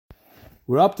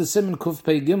We're up to Siman Kuf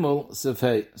Pei Gimel Sif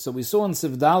Hey. So we saw in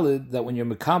Sif Dalid that when you're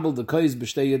mekabel the kois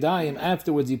b'shtei yadayim,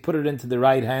 afterwards you put it into the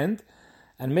right hand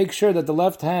and make sure that the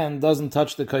left hand doesn't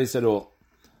touch the kois at all.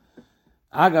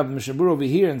 Agav Mishabur over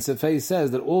here in Sif Hey says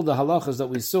that all the halachas that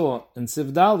we saw in Sif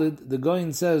Dalid, the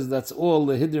Goyin says that's all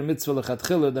the hidr mitzvah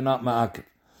lechatchila, they're not ma'akiv.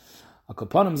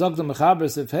 Akaponim zog the mechaber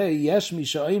Sif Hey yesh mi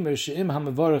sha'omer she'im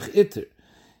ha'mevarech iter.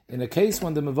 In a case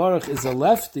when the mevarech is a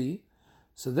lefty,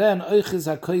 so then, in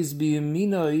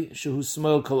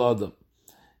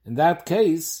that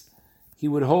case, he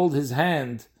would hold his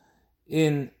hand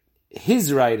in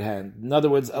his right hand. In other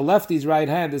words, a lefty's right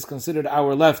hand is considered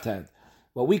our left hand.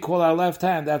 What we call our left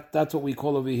hand, that's what we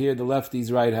call over here the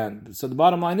lefty's right hand. So the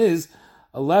bottom line is,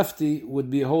 a lefty would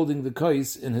be holding the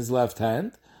kois in his left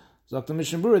hand. So Dr.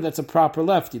 Mishnah, that's a proper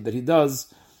lefty, that he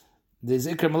does. The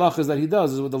ikar malachas that he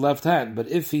does is with the left hand. But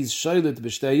if he's shaylit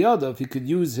b'shtei yada, if he could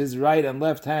use his right and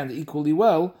left hand equally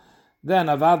well, then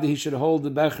avadi he should hold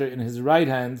the becher in his right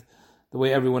hand the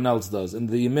way everyone else does, in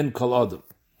the yamin kol adam.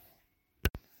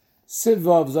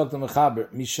 Sivav zok the mechaber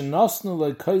mishenosnu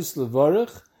lo kois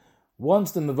levarich.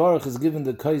 Once the mevarich is given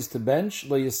the kois to bench,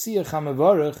 lo yasiach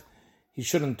hamevarich, he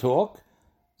shouldn't talk.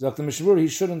 Zok the mishmur, he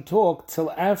shouldn't talk till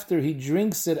after he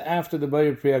drinks it after the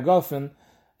bayir priyagofen,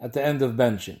 at the end of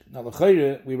benching. Now, we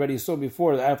already saw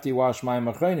before that after you wash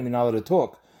mayim achronim, you're not allowed to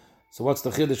talk. So what's the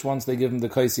chiddush once they give him the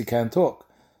kais, he can't talk?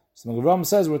 So the Ram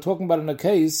says we're talking about in a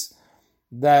case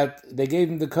that they gave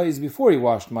him the kais before he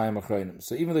washed mayim achronim.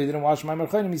 So even though he didn't wash mayim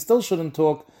achronim, he still shouldn't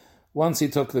talk once he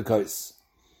took the kais.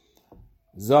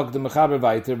 Zog the mechaber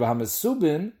weiter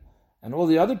v'hamesubin, and all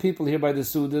the other people here by the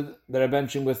Suda that are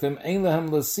benching with him, ein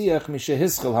lehem l'siach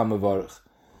mishehischel hamavarich.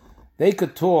 They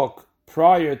could talk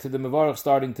prior to the mevarach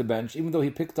starting to bench. Even though he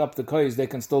picked up the kois, they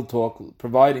can still talk,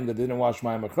 providing that they didn't wash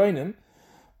mayim achronim.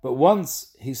 But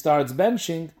once he starts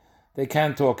benching, they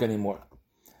can't talk anymore.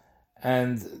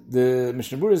 And the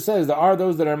Mishnah Berurah says there are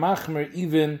those that are machmer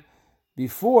even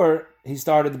before he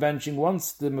started benching.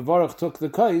 Once the mevarach took the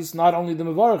kois, not only the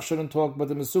mevarach shouldn't talk, but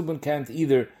the mesubin can't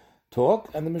either talk.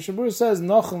 And the Mishnah Berurah says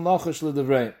nochen lachish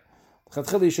l'devrayim. The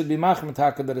chatchili should be machmer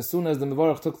taka that as soon as the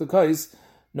mevarach took the kois,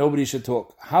 nobody should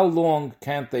talk. How long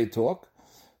can't they talk?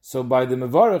 So by the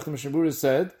mevarach, the Mishnah Berurah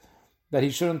said that he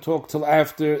shouldn't talk till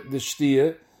after the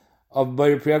shtiyah of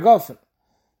bayir priyagofen.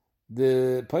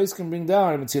 The Pais can bring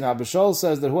down, Rabbi Tzina Abishol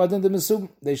says that who hadin the mesub,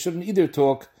 they shouldn't either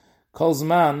talk. Kol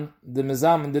zman, the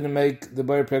mezaman didn't make the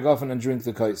bayir priyagofen and drink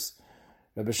the kais.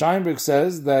 Rabbi Scheinberg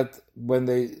says that when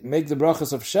they make the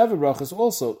brachas of Sheva brachas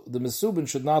also, the mesubin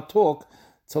should not talk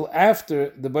till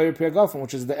after the bayir priyagofen,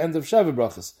 which is the end of Sheva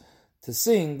brachas. To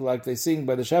sing, like they sing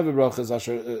by the Sheva brachas,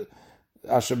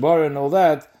 Asher Bara and all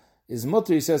that, is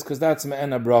mutter, he says, because that's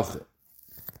me'ena bracha.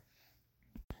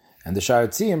 And the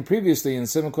Sharetzim previously in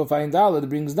Siman Kuf Ayin Daled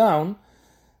brings down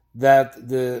that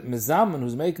the mezaman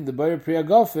who's making the bayir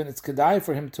priyagofen, it's kedai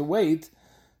for him to wait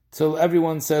till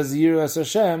everyone says Yiru Es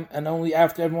Hashem, and only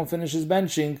after everyone finishes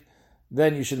benching,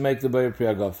 then you should make the bayir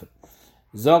priyagofen.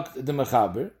 Zokt the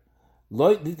mechaber.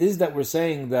 This that we're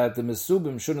saying that the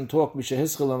mesubim shouldn't talk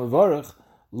b'shehischel ha-mevarech,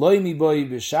 loy mi boi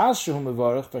b'shas shehu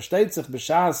mevarech, versteht sich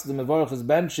b'shas the mevarech is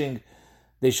benching,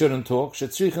 they shouldn't talk,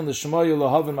 shetzrichen l'shmoyu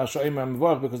lohavin ma'shoimer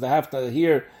ha-mevarech, because they have to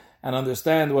hear and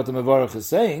understand what the mevarech is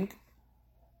saying,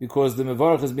 because the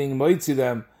mevarech is being moitzi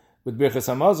them with birchas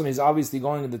hamazon. He's obviously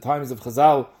going in the times of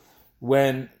Chazal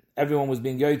when everyone was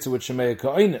being yoitze with shemei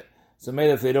ka'oineh. So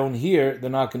maybe if they don't hear, they're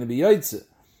not going to be yoitze.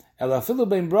 Elafilu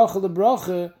bein bracha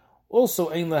lebracha, also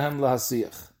ein lahem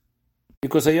lahasiach.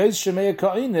 Because hayos shemei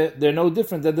ka'ineh, they're no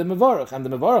different than the mevarach, and the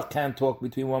mevarach can't talk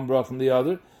between one brach and the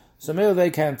other, so maybe they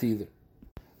can't either.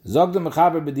 Zog the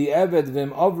mechaber b'di eved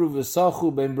v'im avru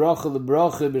v'sachu bein bracha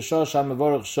lebracha b'shosh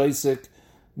ha-mevarach shoysek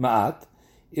ma'at.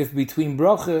 If between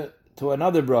bracha to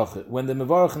another bracha, when the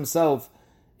mevarach himself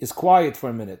is quiet for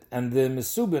a minute, and the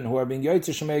mesubin who are being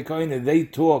yotze shemei ka'ineh, they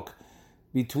talk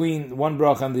between one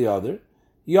bracha and the other,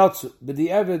 yotzu b'di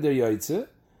eved they're yotze.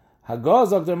 Even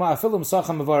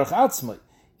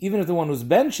if the one who's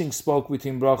benching spoke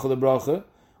between bracha to bracha,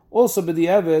 also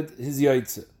b'di'eved his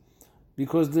yaitze,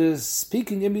 because the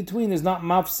speaking in between is not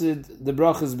mafsid the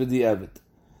brachas b'di'eved.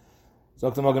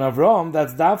 So Dr. Magen Avraham,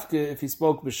 that's dafke if he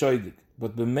spoke b'shoidik,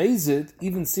 but b'meizid,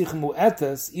 even sichmu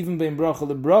etes, even bein bracha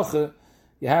to bracha,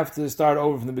 you have to start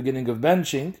over from the beginning of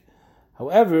benching.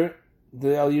 However,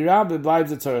 the El Yirabe bleibt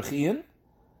the tzarachian.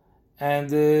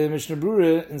 And the Mishnah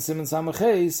Berurah in Siman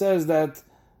Samachay says that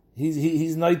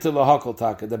he's noite lahakol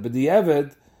taka, that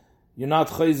b'di'eved you're not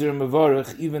chayzer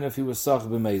mevarich even if he was sach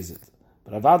b'meizid.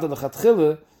 But avada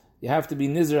l'chatchila you have to be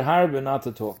nizer harbe not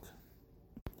to talk.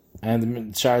 And the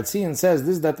Sharetzin says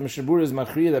this, that the Mishnah Berurah is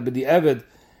machriya that b'di'eved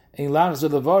ein lachzer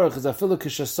levarach is afilu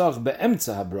kishasach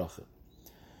beemtza habracha.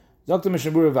 Dr.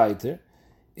 Mishnah Berurah weiter,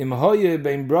 im hoye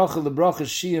beim bracha lebracha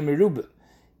shia merube.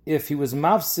 If he was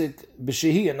mafsik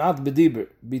b'shehiyah, not b'diber,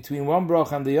 between one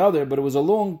bracha and the other, but it was a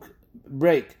long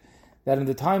break, that in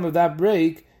the time of that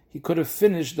break, he could have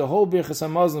finished the whole Birchas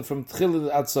HaMazon from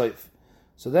Tchillah ad Soif.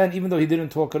 So then, even though he didn't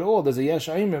talk at all, there's a Yesh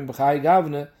Aimrim, B'chai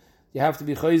Gavne, you have to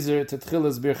be chayzer to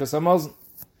Tchillah's Birchas HaMazon.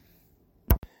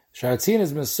 Sharatzin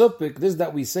is mesupik, this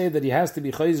that we say that he has to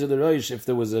be chayzer the Rosh if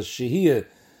there was a Shehiyah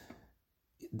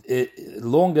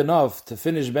long enough to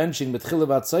finish benching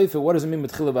B'tchillah ad Soif. What does it mean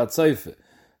B'tchillah ad Soif?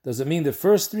 Does it mean the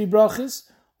first three brachas,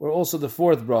 or also the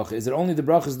fourth bracha? Is it only the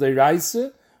brachas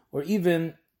d'oraisa, or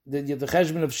even the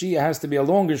cheshbon of Shia has to be a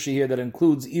longer Shia that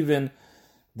includes even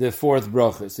the fourth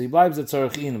bracha? So he believes at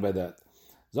tzarachin by that.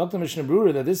 Zok the Mishnah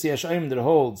Berurah that this Yeshayim that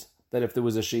holds that if there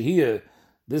was a Shia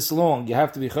this long, you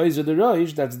have to be chayzer the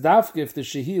roish, that's dafke if the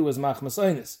Shia was machmas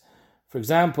einis. For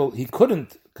example, he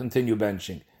couldn't continue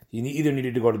benching. He either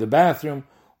needed to go to the bathroom,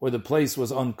 or the place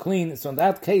was unclean. So in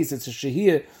that case, it's a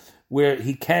Shia where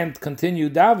he can't continue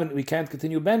daven, we can't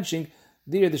continue benching,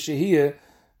 there the shehiyah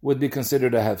would be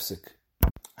considered a hefsek.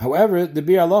 However, the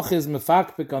Bir Halacha is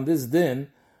mefakpik on this din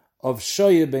of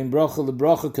shoyeh bein bracha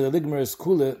lebracha keligmer es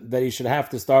kula, that he should have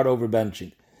to start over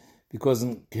benching. Because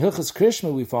in Hilchas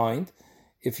Krishma we find,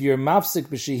 if you're mafsik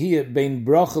b'shehiyah bein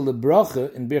bracha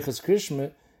lebracha in Birchas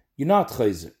Krishma, you're not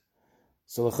chayzer.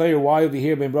 So l'chayr, why over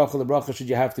here bein bracha lebracha should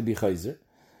you have to be chayzer?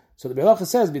 So the Belacha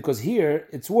says, because here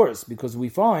it's worse, because we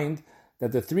find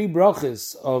that the three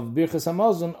brachas of Birchas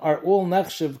HaMazon are all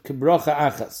nechshev kebracha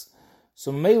achas.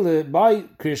 So mele by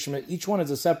Krishma, each one is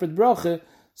a separate bracha,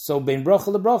 so bein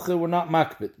bracha lebracha we're not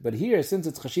makbid. But here, since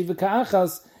it's chashiva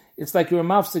ka'achas, it's like you're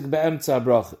mafsik be'emtza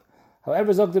bracha.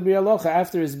 However, Zok the Bir Halacha,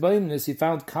 after his blindness, he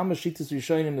found kama shitas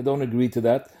rishonim that don't agree to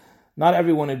that. Not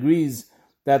everyone agrees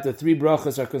that the three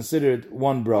brachas are considered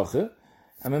one bracha.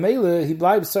 And Memele, he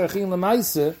blives sarchin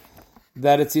lemaisa,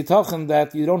 that it's yitachin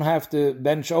that you don't have to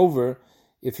bench over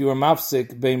if you were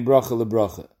mafsik bein bracha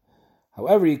lebracha.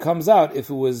 However, he comes out, if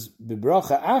it was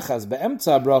bebracha achas,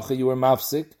 be'emtza bracha, you were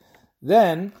mafsik,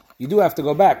 then you do have to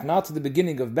go back, not to the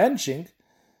beginning of benching,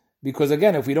 because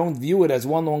again, if we don't view it as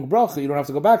one long bracha, you don't have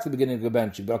to go back to the beginning of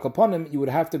benching. But upon him, you would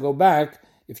have to go back,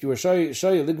 if you were shoya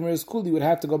ligmer is cool, you would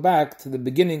have to go back to the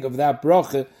beginning of that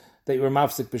bracha that you were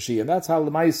mafsik b'shiyah. And that's how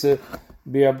lemaisa,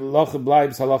 Bir Halacha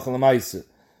blives halacha lemaisa.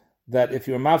 That if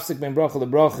you're mafsik bein bracha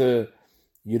lebracha,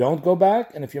 you don't go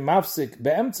back, and if you're mafsik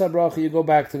be'emtza bracha, you go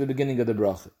back to the beginning of the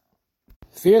bracha.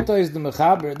 Vierta is the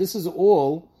mechaber. This is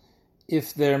all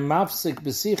if they're mafsik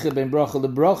b'sicha bein bracha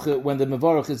lebracha when the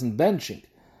mevarach isn't benching.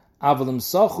 Avalim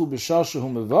sachu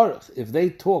b'shashahu mevarach. If they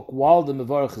talk while the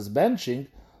mevarach is benching,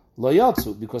 lo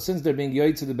yatzu, because since they're being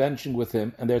yoyed to the benching with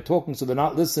him and they're talking, so they're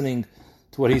not listening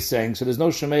to what he's saying. So there's no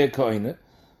shemaya koine,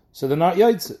 so they're not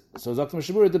yoyed. So Dr.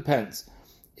 Mishnah Berurah, it depends.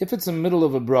 If it's in the middle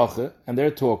of a bracha and they're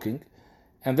talking,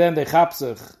 and then they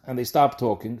chapsach and they stop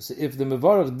talking, so if the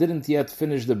mevarach didn't yet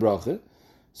finish the bracha,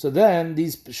 so then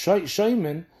these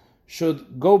shaymin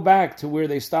should go back to where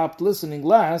they stopped listening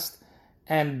last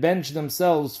and bench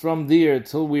themselves from there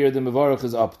till where the mevarach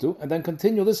is up to, and then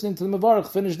continue listening to the mevarach,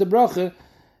 finish the bracha,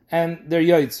 and they're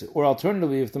yaitz. Or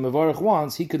alternatively, if the mevarach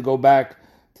wants, he could go back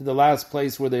to the last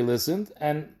place where they listened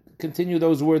and continue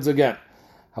those words again.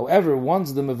 However,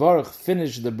 once the mevarach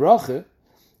finished the bracha,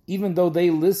 even though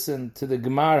they listened to the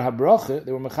gemar habracha,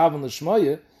 they were mechavan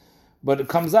l'shmoya, but it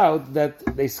comes out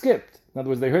that they skipped. In other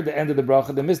words, they heard the end of the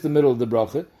bracha, they missed the middle of the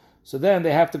bracha, so then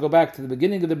they have to go back to the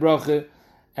beginning of the bracha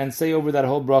and say over that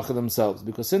whole bracha themselves.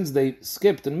 Because since they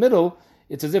skipped in the middle,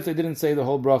 it's as if they didn't say the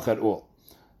whole bracha at all.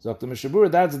 So Dr. Mishnah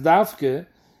Berurah, that's dafke,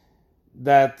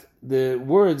 that the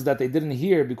words that they didn't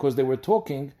hear because they were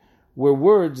talking were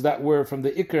words that were from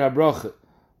the ikar habracha,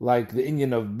 like the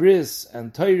inyan of bris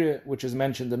and Torah, which is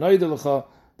mentioned in Oidelecha.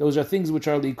 Those are things which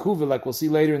are likuva, like we'll see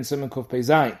later in Siman Kuf Pei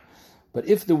Zayin. But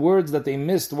if the words that they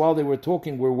missed while they were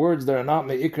talking were words that are not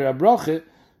me'ikar habracha,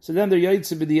 so then they're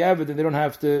yaitze b'di'avad and they don't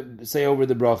have to say over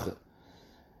the bracha.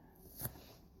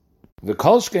 The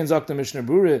kolshkein zok the Mishnah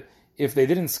Berurah, if they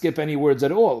didn't skip any words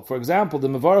at all. For example, the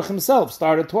mevarach himself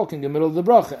started talking in the middle of the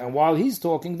bracha, and while he's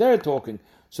talking, they're talking,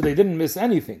 so they didn't miss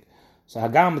anything. So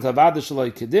hagam t'avada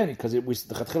shaloi kedin, because it was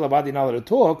the chatchil avadi not allowed to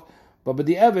talk, but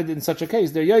the evid in such a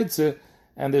case they're yaitze,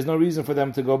 and there's no reason for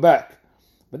them to go back.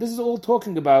 But this is all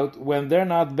talking about when they're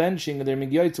not benching and they're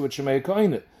migyaitze with shemei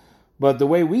koine. But the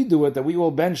way we do it, that we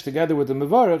all bench together with the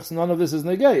mevarachs, none of this is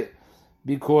negayah,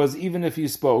 because even if you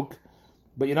spoke,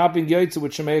 but you're not being yaitze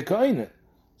with shemei koine,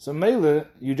 so mele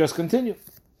you just continue.